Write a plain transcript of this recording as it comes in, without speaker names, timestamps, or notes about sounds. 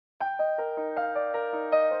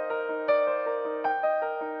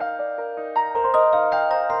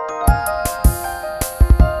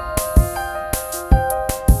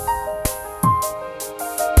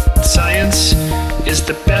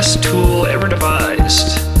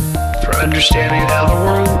devised for understanding how the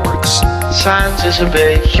world works. Science is a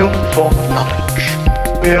very human form of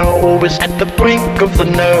knowledge. We are always at the brink of the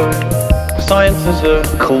known. Science is a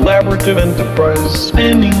collaborative enterprise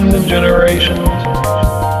spanning the generations.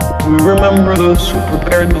 We remember those who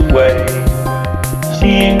prepared the way,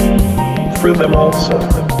 seeing through them also.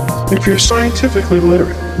 If you're scientifically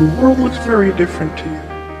literate, the world looks very different to you,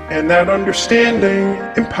 and that understanding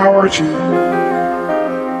empowers you.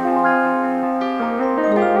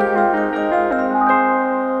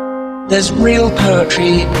 There's real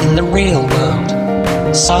poetry in the real world.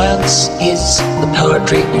 Science is the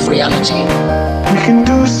poetry of reality. We can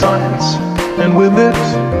do science, and with it,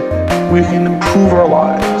 we can improve our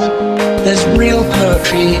lives. There's real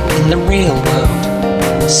poetry in the real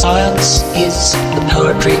world. Science is the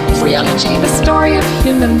poetry of reality. The story of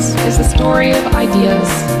humans is the story of ideas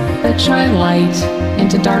that shine light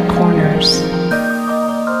into dark corners.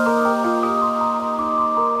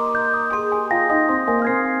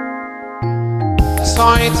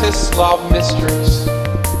 Scientists love mysteries.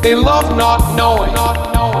 They love not knowing.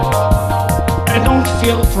 I don't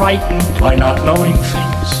feel frightened by not knowing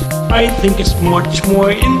things. I think it's much more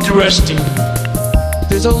interesting.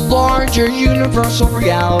 There's a larger universal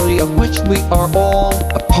reality of which we are all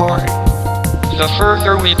a part. The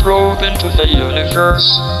further we probe into the universe,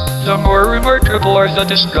 the more remarkable are the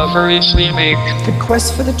discoveries we make. The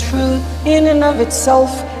quest for the truth in and of itself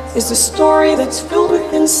is a story that's filled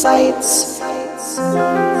with insights.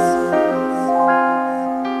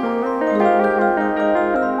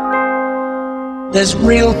 There's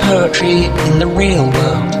real poetry in the real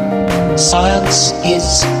world. Science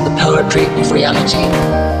is the poetry of reality.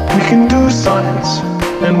 We can do science,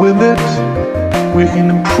 and with it, we can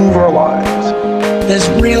improve our lives. There's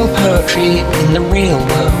real poetry in the real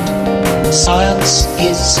world. Science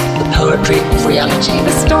is the poetry of reality.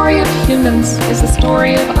 The story of humans is the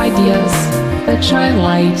story of ideas that shine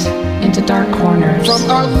light into dark corners. From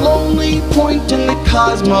our lonely point in the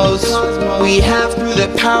cosmos, we have, through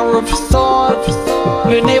the power of thought,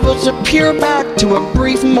 been able to peer back to a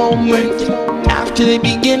brief moment after the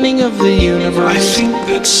beginning of the universe. I think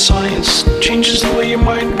that science changes the way your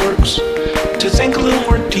mind works, to think a little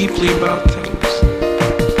more deeply about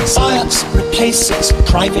things. Science replaces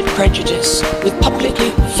private prejudice with publicly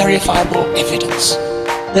verifiable evidence.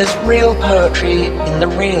 There's real poetry in the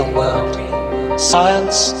real world.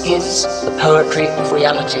 Science is the poetry of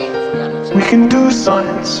reality. We can do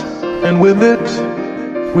science, and with it,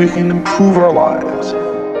 we can improve our lives.